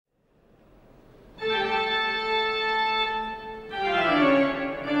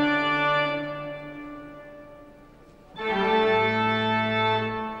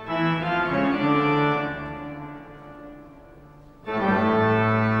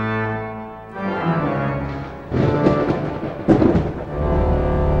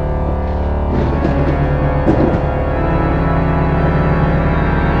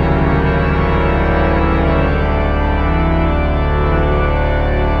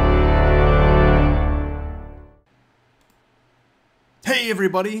Hey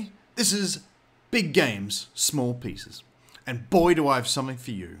everybody, this is Big Games, Small Pieces. And boy do I have something for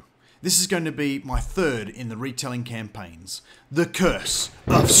you. This is going to be my third in the retelling campaigns, The Curse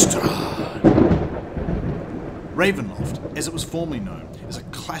of Strahd. Ravenloft, as it was formerly known, is a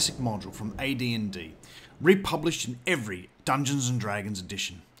classic module from AD&D, republished in every Dungeons & Dragons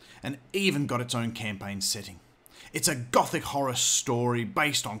edition, and even got its own campaign setting. It's a gothic horror story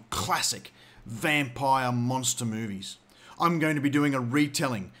based on classic vampire monster movies. I'm going to be doing a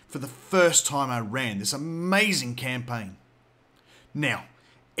retelling for the first time I ran this amazing campaign. Now,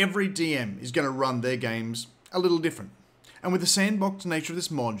 every DM is going to run their games a little different, and with the sandbox nature of this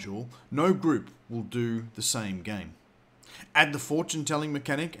module, no group will do the same game. Add the fortune telling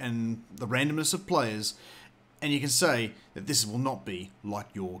mechanic and the randomness of players, and you can say that this will not be like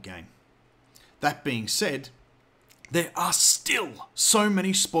your game. That being said, there are still so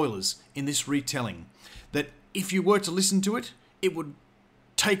many spoilers in this retelling that if you were to listen to it, it would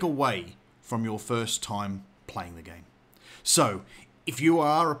take away from your first time playing the game. So, if you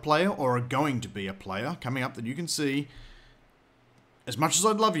are a player or are going to be a player coming up that you can see, as much as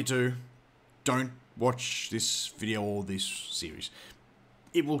I'd love you to, don't watch this video or this series.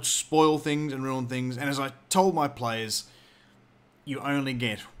 It will spoil things and ruin things, and as I told my players, you only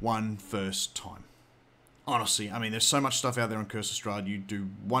get one first time. Honestly, I mean, there's so much stuff out there on Curse of Strahd, you do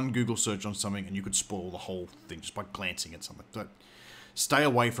one Google search on something and you could spoil the whole thing just by glancing at something. So stay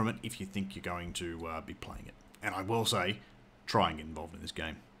away from it if you think you're going to be playing it. And I will say, try and get involved in this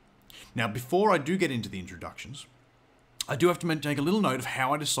game. Now, before I do get into the introductions, I do have to take a little note of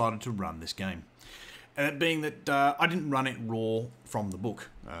how I decided to run this game. And that being that I didn't run it raw from the book.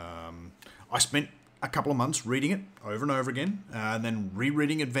 I spent a couple of months reading it over and over again, and then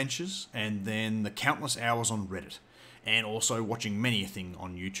rereading adventures, and then the countless hours on Reddit, and also watching many a thing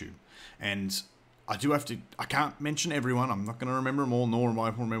on YouTube. And I can't mention everyone, I'm not going to remember them all, nor am I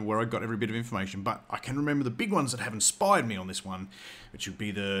remember where I got every bit of information, but I can remember the big ones that have inspired me on this one, which would be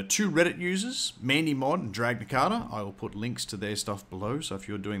the two Reddit users, MandyMod and Drag Nakata. I will put links to their stuff below, so if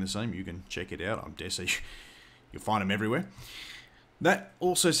you're doing the same, you can check it out. I dare say you'll find them everywhere. That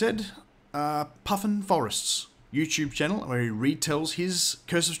also said, Puffin Forrest's YouTube channel, where he retells his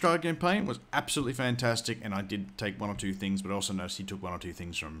Curse of Strahd campaign, was absolutely fantastic, and I did take one or two things, but I also noticed he took one or two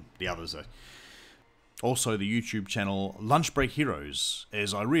things from the others. Also, the YouTube channel Lunch Break Heroes,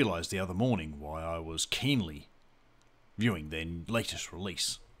 as I realised the other morning why I was keenly viewing their latest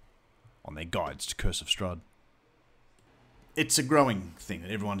release on their guides to Curse of Strahd. It's a growing thing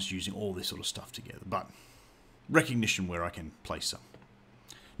that everyone's using all this sort of stuff together, but recognition where I can place some.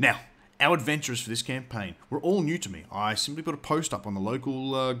 Now, our adventurers for this campaign were all new to me. I simply put a post up on the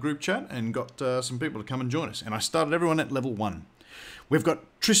local group chat and got some people to come and join us. And I started everyone at level 1. We've got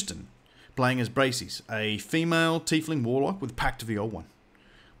Tristan playing as Brayseis, a female tiefling warlock with Pact of the Old One.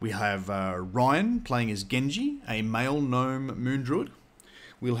 We have Ryan playing as Genji, a male gnome moon druid.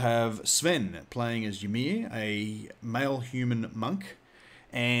 We'll have Sven playing as Ymir, a male human monk.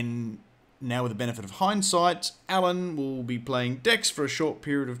 And now, with the benefit of hindsight, Alan will be playing Dex for a short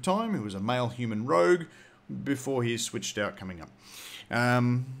period of time, who was a male human rogue, before he switched out coming up.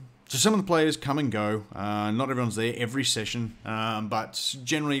 So some of the players come and go. Not everyone's there every session, but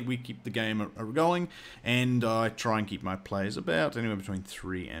generally we keep the game going, and I try and keep my players about anywhere between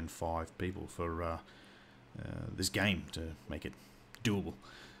 3 and 5 people for this game to make it doable.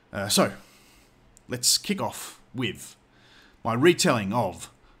 So, let's kick off with my retelling of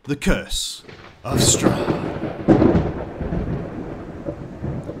The Curse of Strahd.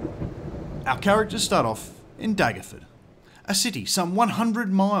 Our characters start off in Daggerford, a city some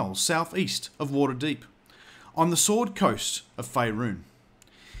 100 miles southeast of Waterdeep, on the Sword Coast of Faerun.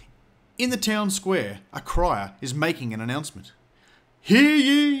 In the town square, a crier is making an announcement. Hear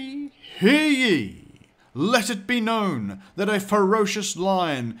ye, hear ye! Let it be known that a ferocious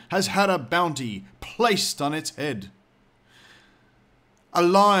lion has had a bounty placed on its head. A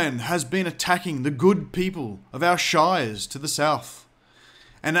lion has been attacking the good people of our shires to the south,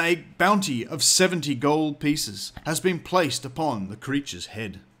 and a bounty of 70 gold pieces has been placed upon the creature's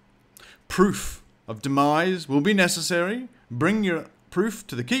head. Proof of demise will be necessary. Bring your proof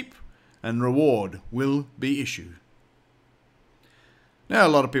to the keep, and reward will be issued. Now, a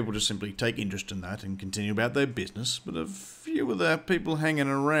lot of people just simply take interest in that and continue about their business, but a few of the people hanging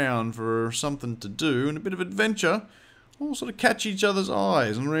around for something to do and a bit of adventure all sort of catch each other's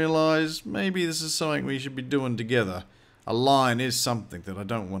eyes and realise maybe this is something we should be doing together. A lion is something that I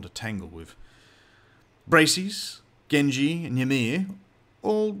don't want to tangle with. Brayseis, Genji and Ymir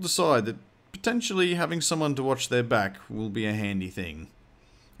all decide that potentially having someone to watch their back will be a handy thing,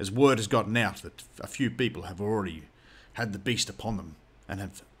 as word has gotten out that a few people have already had the beast upon them and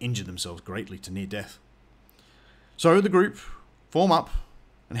have injured themselves greatly to near death. So the group form up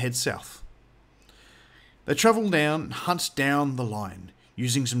and head south. They travel down and hunt down the lion.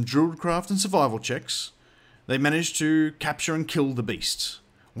 Using some druidcraft and survival checks, they manage to capture and kill the beast.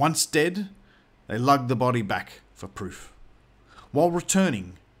 Once dead, they lug the body back for proof. While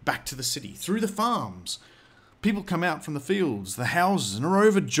returning back to the city, through the farms, people come out from the fields, the houses, and are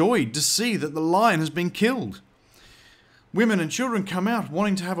overjoyed to see that the lion has been killed. Women and children come out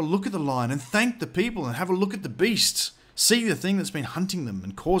wanting to have a look at the lion and thank the people and have a look at the beast, see the thing that's been hunting them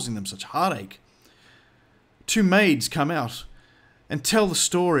and causing them such heartache. 2 maids come out and tell the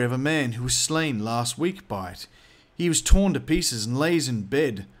story of a man who was slain last week by it. He was torn to pieces and lays in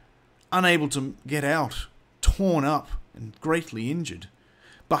bed, unable to get out, torn up and greatly injured.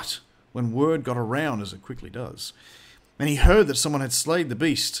 But when word got around, as it quickly does, and he heard that someone had slayed the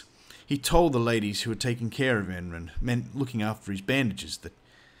beast, he told the ladies who had taken care of him and meant looking after his bandages that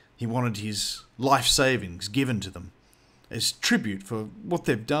he wanted his life savings given to them as tribute for what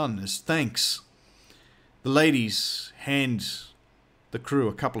they've done, as thanks. The ladies hand the crew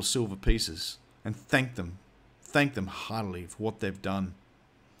a couple of silver pieces and thank them heartily for what they've done.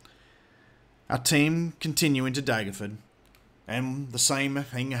 Our team continue into Daggerford, and the same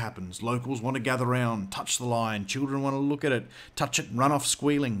thing happens. Locals want to gather round, touch the lion, children want to look at it, touch it, run off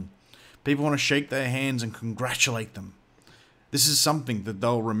squealing. People want to shake their hands and congratulate them. This is something that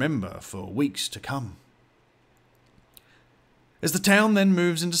they'll remember for weeks to come. As the town then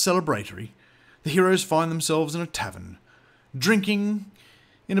moves into celebratory, the heroes find themselves in a tavern, drinking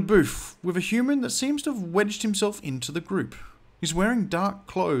in a booth with a human that seems to have wedged himself into the group. He's wearing dark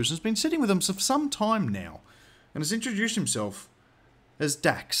clothes and has been sitting with them for some time now, and has introduced himself as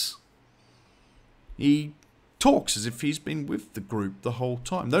Dax. He talks as if he's been with the group the whole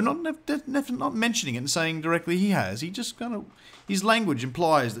time, though not mentioning it and saying directly he has. He just kind of, his language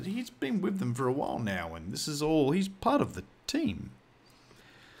implies that he's been with them for a while now, and this is all, he's part of the team.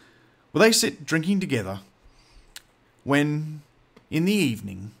 Well, they sit drinking together when, in the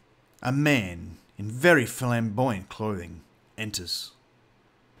evening, a man in very flamboyant clothing enters.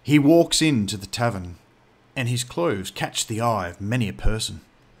 He walks into the tavern, and his clothes catch the eye of many a person.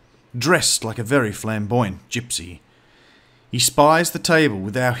 Dressed like a very flamboyant gypsy, he spies the table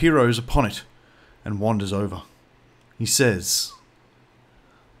with our heroes upon it, and wanders over. He says,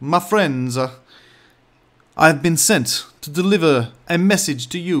 "My friends, I have been sent to deliver a message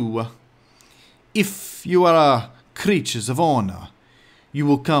to you. If you are creatures of honor, you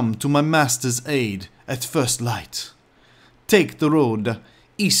will come to my master's aid at first light. Take the road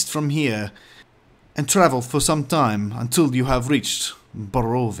east from here and travel for some time until you have reached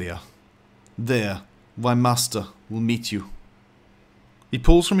Barovia. There, my master will meet you." He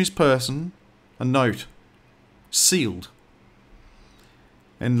pulls from his person a note, sealed,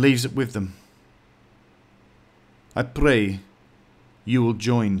 and leaves it with them. "I pray you will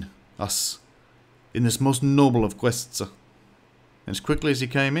join us in this most noble of quests." And as quickly as he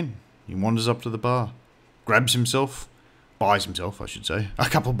came in, he wanders up to the bar, buys himself, a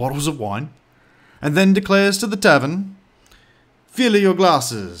couple of bottles of wine, and then declares to the tavern, "Fill your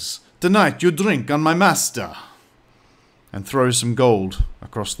glasses, tonight you drink on my master," and throws some gold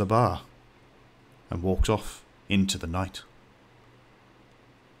across the bar, and walks off into the night.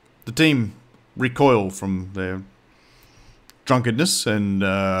 The team recoil from their drunkenness and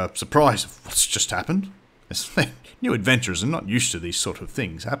surprise of what's just happened. As new adventurers are not used to these sort of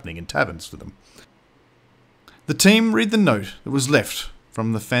things happening in taverns for them. The team read the note that was left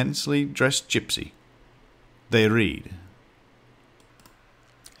from the fancily dressed gypsy. They read,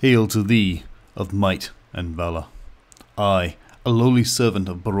 "Hail to thee of might and valour. I, a lowly servant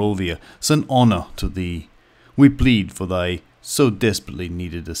of Barovia, send honour to thee. We plead for thy so desperately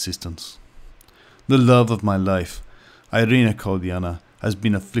needed assistance. The love of my life, Irina Koldiana, has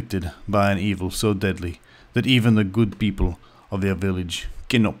been afflicted by an evil so deadly that even the good people of their village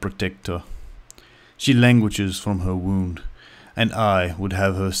cannot protect her. She languishes from her wound, and I would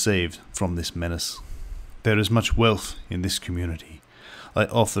have her saved from this menace. There is much wealth in this community. I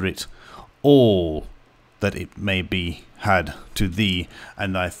offer it all that it may be had to thee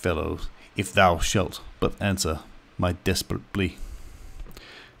and thy fellows, if thou shalt but answer my desperate plea.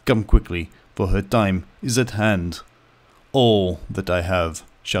 Come quickly, for her time is at hand. All that I have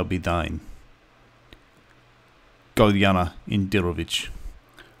shall be thine. Goljana Indirovich,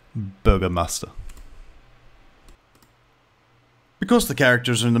 Burgomaster." Because the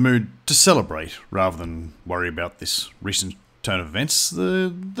characters are in the mood to celebrate rather than worry about this recent turn of events,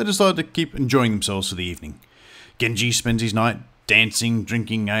 they decide to keep enjoying themselves for the evening. Genji spends his night dancing,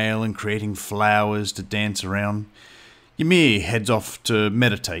 drinking ale, and creating flowers to dance around. Ymir heads off to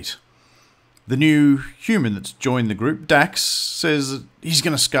meditate. The new human that's joined the group, Dax, says that he's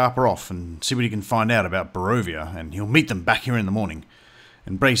going to scarper off and see what he can find out about Barovia, and he'll meet them back here in the morning.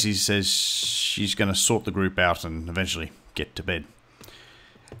 And Brayseis says she's going to sort the group out and eventually get to bed.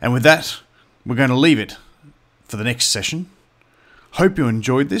 And with that, we're going to leave it for the next session. Hope you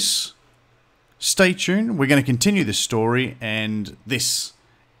enjoyed this. Stay tuned, we're going to continue this story, and this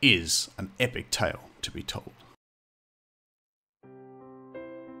is an epic tale to be told.